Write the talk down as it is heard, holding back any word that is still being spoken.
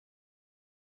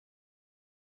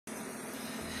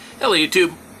Hello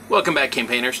YouTube, welcome back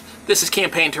campaigners. This is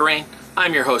Campaign Terrain.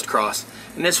 I'm your host Cross,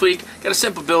 and this week got a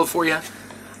simple build for you.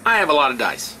 I have a lot of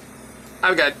dice.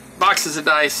 I've got boxes of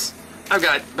dice, I've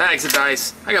got bags of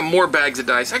dice, I got more bags of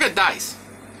dice, I got dice.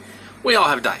 We all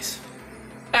have dice.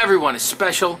 Everyone is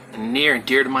special and near and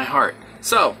dear to my heart.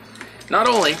 So, not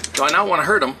only do I not want to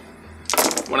hurt them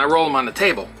when I roll them on the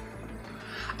table,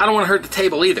 I don't want to hurt the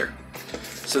table either.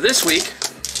 So this week,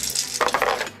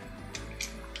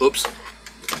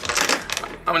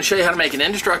 I'm going to show you how to make an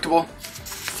indestructible,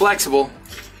 flexible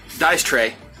dice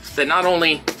tray that not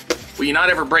only will you not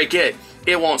ever break it,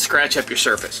 it won't scratch up your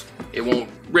surface. It won't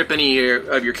rip any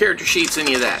of your character sheets,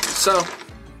 any of that. So,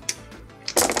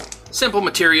 simple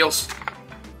materials,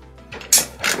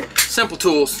 simple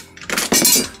tools.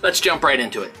 Let's jump right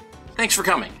into it. Thanks for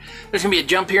coming. There's going to be a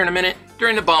jump here in a minute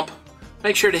during the bump.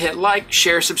 Make sure to hit like,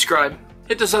 share, subscribe.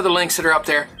 Hit those other links that are up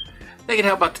there. They can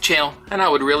help out the channel, and I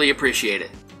would really appreciate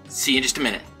it. See you in just a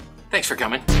minute. Thanks for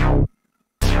coming.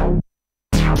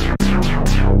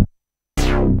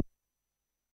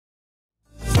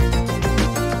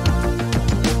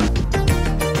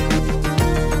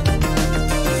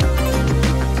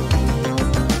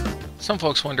 Some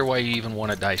folks wonder why you even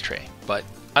want a dice tray, but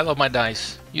I love my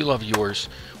dice, you love yours.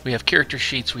 We have character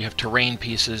sheets, we have terrain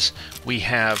pieces, we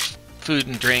have food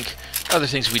and drink, other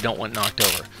things we don't want knocked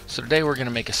over. So today we're going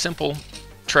to make a simple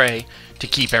tray to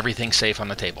keep everything safe on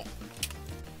the table.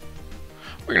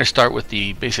 We're going to start with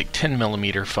the basic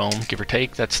 10mm foam, give or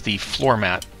take. That's the floor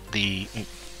mat, the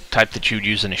type that you'd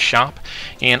use in a shop.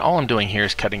 And all I'm doing here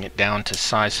is cutting it down to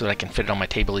size so that I can fit it on my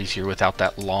table easier without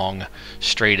that long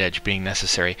straight edge being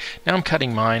necessary. Now I'm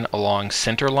cutting mine along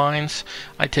center lines.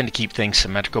 I tend to keep things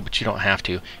symmetrical, but you don't have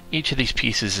to. Each of these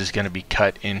pieces is going to be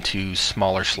cut into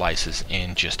smaller slices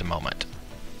in just a moment.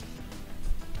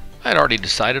 I had already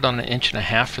decided on 1.5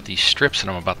 inches for these strips that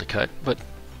I'm about to cut, but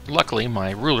luckily my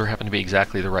ruler happened to be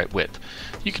exactly the right width.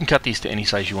 You can cut these to any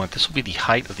size you want. This will be the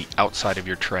height of the outside of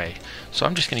your tray. So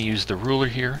I'm just going to use the ruler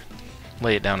here,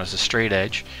 lay it down as a straight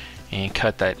edge, and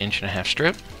cut that 1.5 inch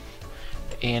strip.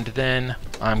 And then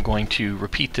I'm going to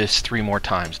repeat this 3 more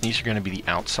times. These are going to be the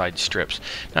outside strips.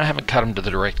 Now I haven't cut them to the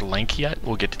direct length yet.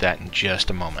 We'll get to that in just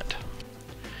a moment.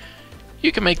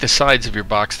 You can make the sides of your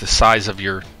box the size of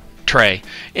your tray,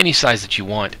 any size that you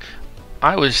want.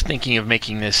 I was thinking of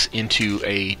making this into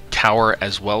a tower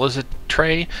as well as a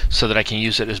tray so that I can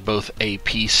use it as both a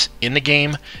piece in the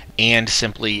game and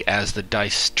simply as the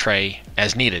dice tray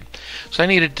as needed. So I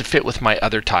needed to fit with my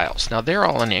other tiles. Now they're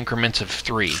all in increments of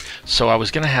 3, so I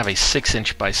was going to have a 6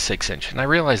 inch by 6 inch, and I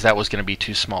realized that was going to be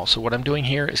too small. So what I'm doing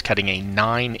here is cutting a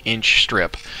 9-inch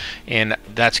strip, and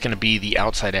that's going to be the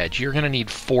outside edge. You're going to need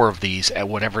 4 of these at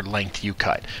whatever length you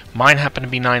cut. Mine happen to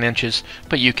be 9 inches,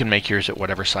 but you can make yours at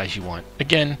whatever size you want.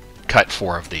 Again, cut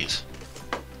 4 of these.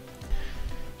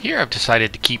 Here I've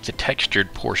decided to keep the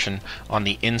textured portion on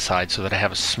the inside so that I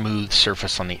have a smooth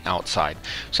surface on the outside.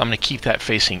 So I'm going to keep that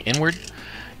facing inward.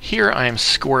 Here I am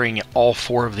scoring all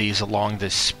 4 of these along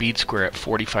this speed square at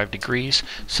 45 degrees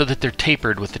so that they're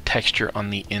tapered with the texture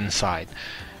on the inside.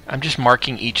 I'm just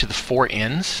marking each of the 4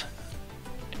 ends.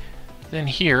 Then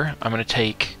here I'm going to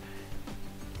take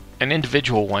an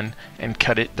individual one and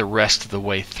cut it the rest of the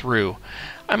way through.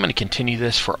 I'm going to continue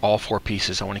this for all 4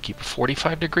 pieces. I want to keep a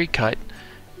 45-degree cut,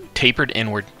 tapered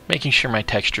inward, making sure my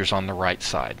texture is on the right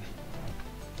side.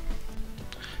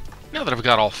 Now that I've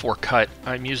got all 4 cut,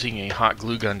 I'm using a hot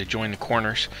glue gun to join the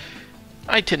corners.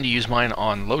 I tend to use mine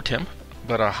on low temp,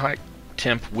 but a high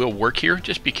temp will work here.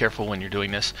 Just be careful when you're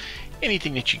doing this.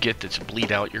 Anything that you get that's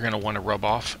bleed out, you're going to want to rub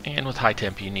off, and with high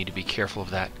temp you need to be careful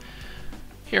of that.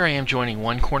 Here I am joining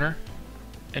one corner,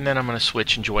 and then I'm going to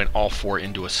switch and join all 4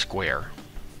 into a square.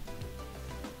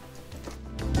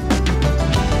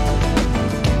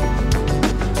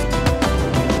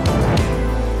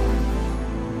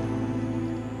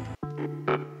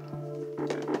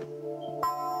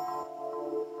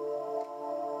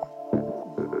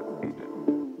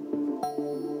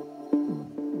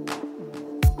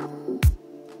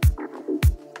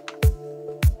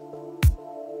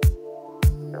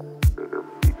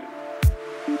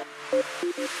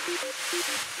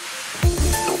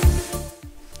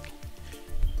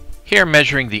 Here I'm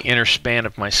measuring the inner span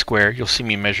of my square. You'll see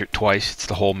me measure it twice. It's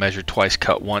the whole measure twice,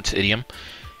 cut once idiom.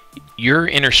 Your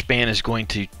inner span is going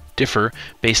to differ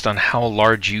based on how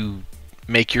large you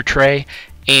make your tray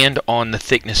and on the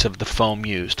thickness of the foam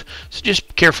used. So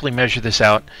just carefully measure this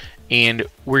out, and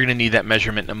we're going to need that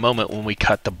measurement in a moment when we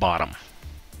cut the bottom.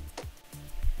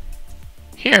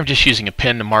 Here I'm just using a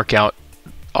pen to mark out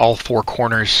all 4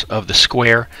 corners of the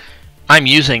square. I'm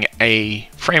using a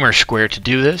framer square to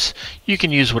do this. You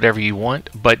can use whatever you want,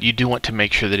 but you do want to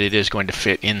make sure that it is going to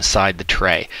fit inside the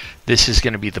tray. This is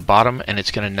going to be the bottom, and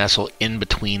it's going to nestle in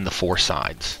between the 4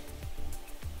 sides.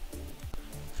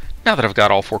 Now that I've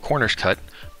got all 4 corners cut,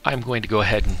 I'm going to go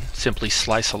ahead and simply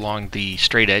slice along the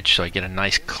straight edge so I get a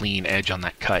nice clean edge on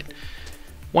that cut.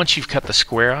 Once you've cut the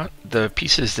square out, the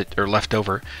pieces that are left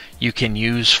over you can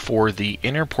use for the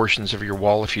inner portions of your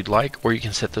wall if you'd like, or you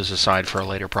can set those aside for a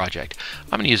later project.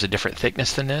 I'm going to use a different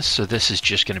thickness than this, so this is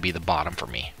just going to be the bottom for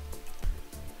me.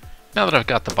 Now that I've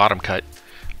got the bottom cut,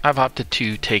 I've opted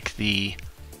to take the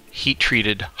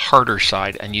heat-treated harder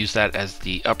side and use that as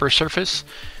the upper surface,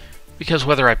 because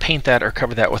whether I paint that or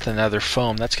cover that with another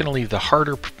foam, that's going to leave the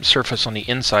harder surface on the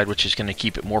inside, which is going to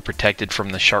keep it more protected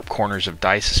from the sharp corners of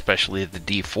dice, especially the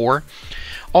D4.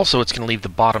 Also, it's going to leave the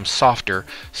bottom softer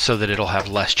so that it'll have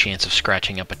less chance of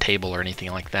scratching up a table or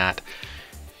anything like that.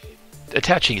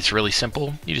 Attaching is really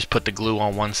simple. You just put the glue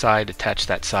on one side, attach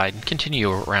that side, and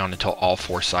continue around until all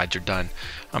 4 sides are done.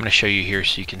 I'm going to show you here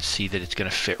so you can see that it's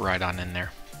going to fit right on in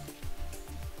there.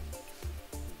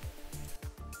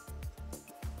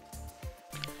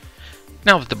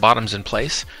 Now that the bottom's in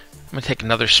place, I'm going to take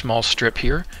another small strip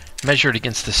here, measure it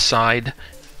against the side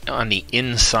on the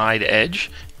inside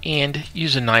edge, and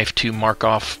use a knife to mark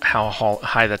off how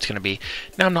high that's going to be.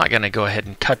 Now I'm not going to go ahead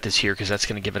and cut this here because that's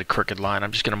going to give it a crooked line.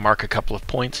 I'm just going to mark a couple of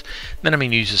points. Then I'm going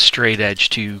to use a straight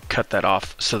edge to cut that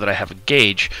off so that I have a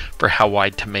gauge for how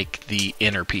wide to make the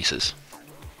inner pieces.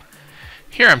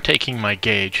 Here I'm taking my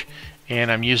gauge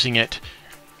and I'm using it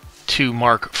to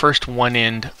mark first one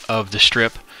end of the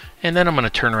strip, and then I'm going to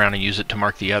turn around and use it to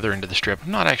mark the other end of the strip. I'm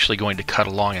not actually going to cut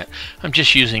along it. I'm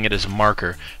just using it as a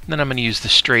marker. And then I'm going to use the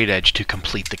straight edge to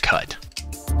complete the cut.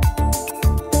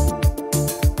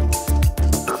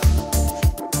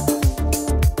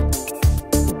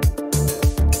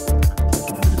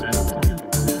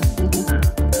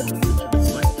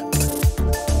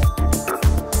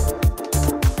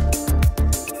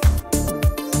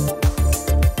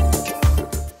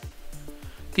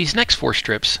 These next 4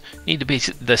 strips need to be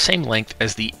the same length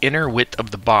as the inner width of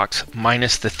the box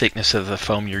minus the thickness of the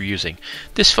foam you're using.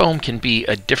 This foam can be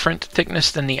a different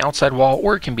thickness than the outside wall,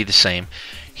 or it can be the same.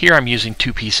 Here I'm using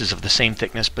 2 pieces of the same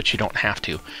thickness, but you don't have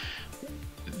to.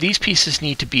 These pieces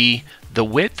need to be the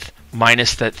width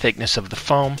minus that thickness of the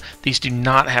foam. These do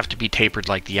not have to be tapered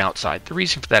like the outside. The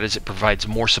reason for that is it provides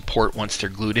more support once they're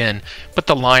glued in, but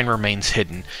the line remains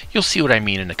hidden. You'll see what I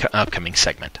mean in an upcoming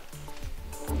segment.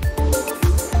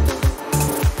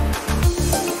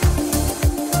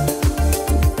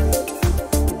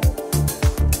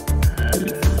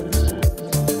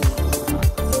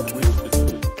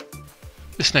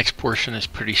 This next portion is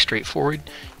pretty straightforward.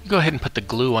 You go ahead and put the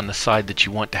glue on the side that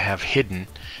you want to have hidden,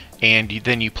 and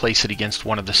then you place it against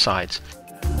one of the sides.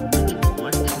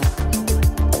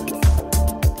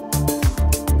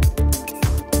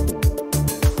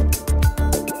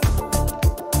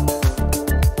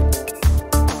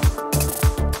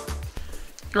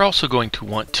 You're also going to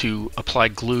want to apply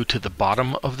glue to the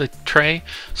bottom of the tray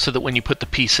so that when you put the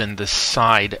piece in, the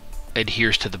side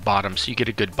adheres to the bottom so you get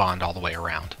a good bond all the way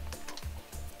around.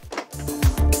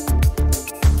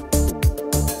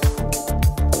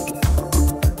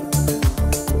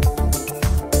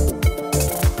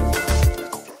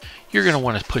 You're going to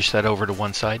want to push that over to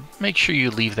one side. Make sure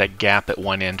you leave that gap at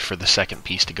one end for the second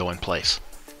piece to go in place.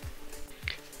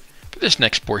 For this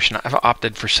next portion, I've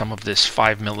opted for some of this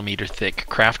 5mm thick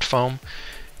craft foam.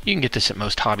 You can get this at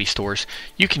most hobby stores.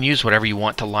 You can use whatever you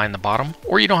want to line the bottom,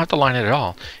 or you don't have to line it at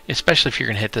all, especially if you're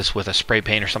going to hit this with a spray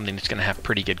paint or something that's going to have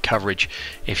pretty good coverage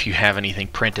if you have anything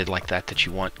printed like that that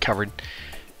you want covered.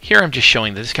 Here I'm just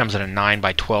showing that this comes in a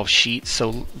 9x12 sheet,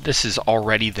 so this is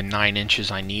already the 9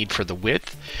 inches I need for the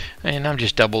width, and I'm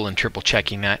just double and triple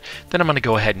checking that. Then I'm going to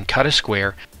go ahead and cut a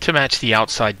square to match the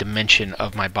outside dimension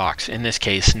of my box, in this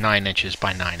case 9 inches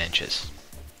by 9 inches.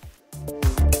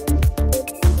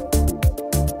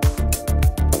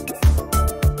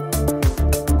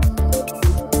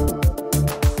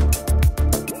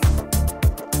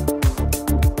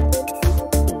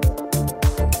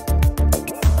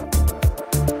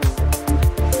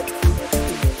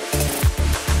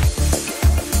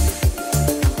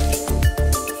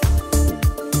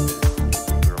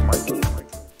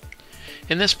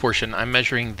 In this portion, I'm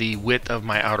measuring the width of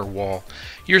my outer wall.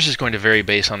 Yours is going to vary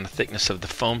based on the thickness of the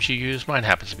foams you use. Mine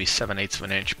happens to be 7/8 of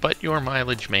an inch, but your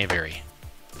mileage may vary.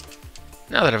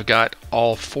 Now that I've got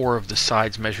all 4 of the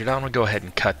sides measured out, I'm going to go ahead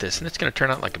and cut this, and it's going to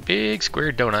turn out like a big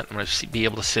square donut. I'm going to be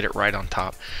able to sit it right on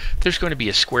top. There's going to be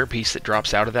a square piece that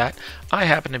drops out of that. I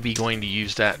happen to be going to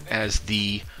use that as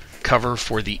the cover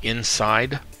for the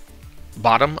inside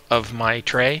bottom of my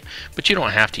tray, but you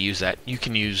don't have to use that. You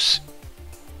can use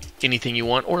anything you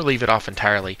want or leave it off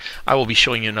entirely. I will be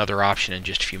showing you another option in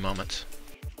just a few moments.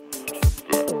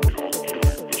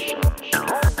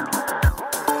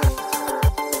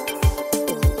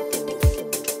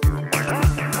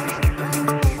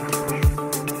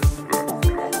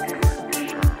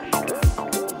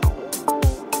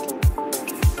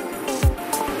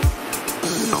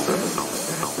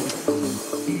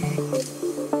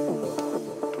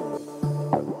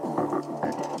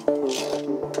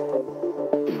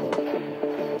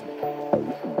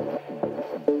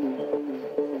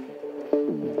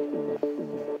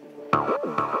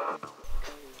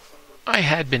 I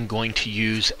had been going to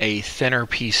use a thinner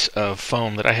piece of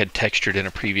foam that I had textured in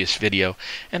a previous video,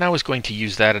 and I was going to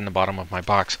use that in the bottom of my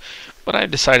box, but I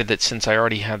decided that since I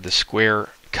already had the square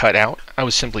cut out, I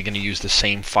was simply going to use the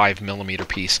same 5mm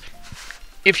piece.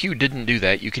 If you didn't do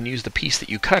that, you can use the piece that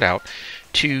you cut out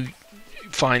to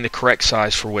find the correct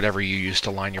size for whatever you use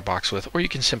to line your box with, or you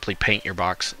can simply paint your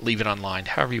box, leave it unlined,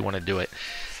 however you want to do it.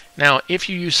 Now, if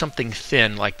you use something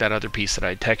thin like that other piece that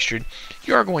I textured,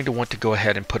 you are going to want to go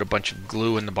ahead and put a bunch of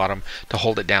glue in the bottom to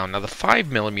hold it down. Now, the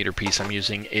 5mm piece I'm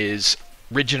using is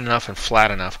rigid enough and flat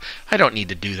enough. I don't need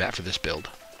to do that for this build.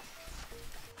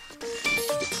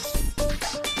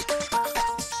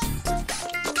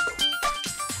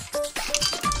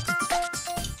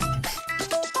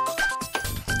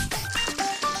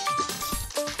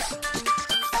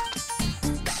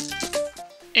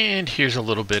 And here's a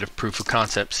little bit of proof of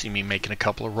concept. See me making a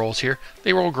couple of rolls here.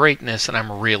 They roll great in this, and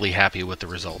I'm really happy with the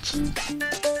results.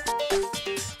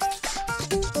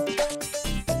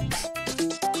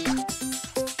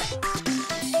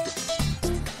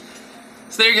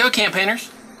 So there you go, campaigners.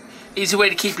 Easy way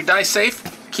to keep your dice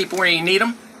safe. Keep them where you need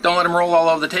them. Don't let them roll all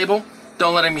over the table.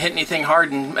 Don't let them hit anything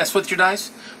hard and mess with your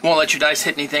dice. Won't let your dice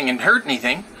hit anything and hurt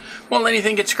anything. Won't let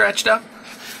anything get scratched up.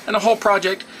 And the whole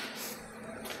project,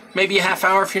 maybe a half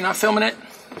hour if you're not filming it.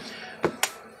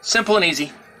 Simple and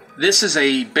easy. This is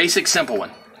a basic simple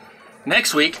one.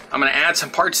 Next week, I'm going to add some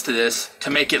parts to this to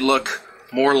make it look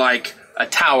more like a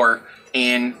tower,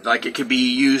 and like it could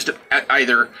be used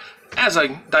either as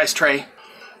a dice tray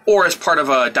or as part of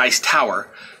a dice tower.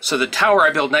 So the tower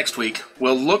I build next week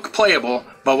will look playable,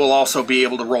 but we'll also be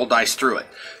able to roll dice through it.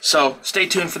 So stay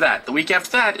tuned for that. The week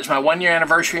after that is my 1-year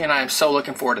anniversary, and I am so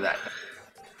looking forward to that.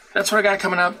 That's what I got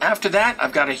coming up. After that,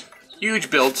 I've got a huge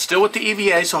build, still with the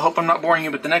EVA, so I hope I'm not boring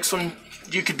you, but the next one,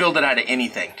 you could build it out of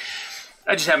anything.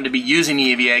 I just happen to be using the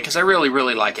EVA because I really,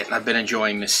 really like it, and I've been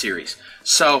enjoying this series.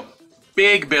 So,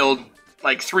 big build,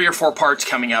 like 3 or 4 parts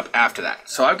coming up after that.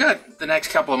 So I've got the next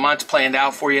couple of months planned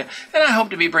out for you, and I hope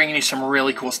to be bringing you some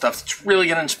really cool stuff that's really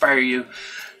going to inspire you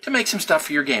to make some stuff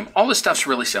for your game. All this stuff's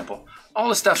really simple. All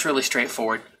this stuff's really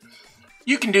straightforward.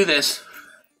 You can do this.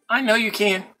 I know you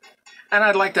can. And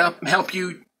I'd like to help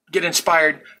you get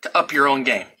inspired to up your own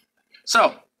game.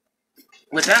 So,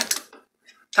 with that,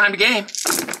 time to game.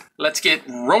 Let's get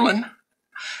rolling.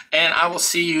 And I will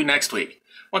see you next week.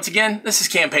 Once again, this is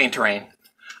Campaign Terrain.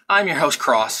 I'm your host,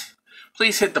 Cross.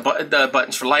 Please hit the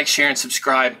buttons for like, share, and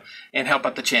subscribe, and help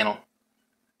out the channel.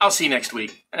 I'll see you next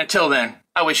week. And until then,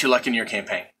 I wish you luck in your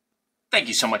campaign. Thank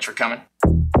you so much for coming.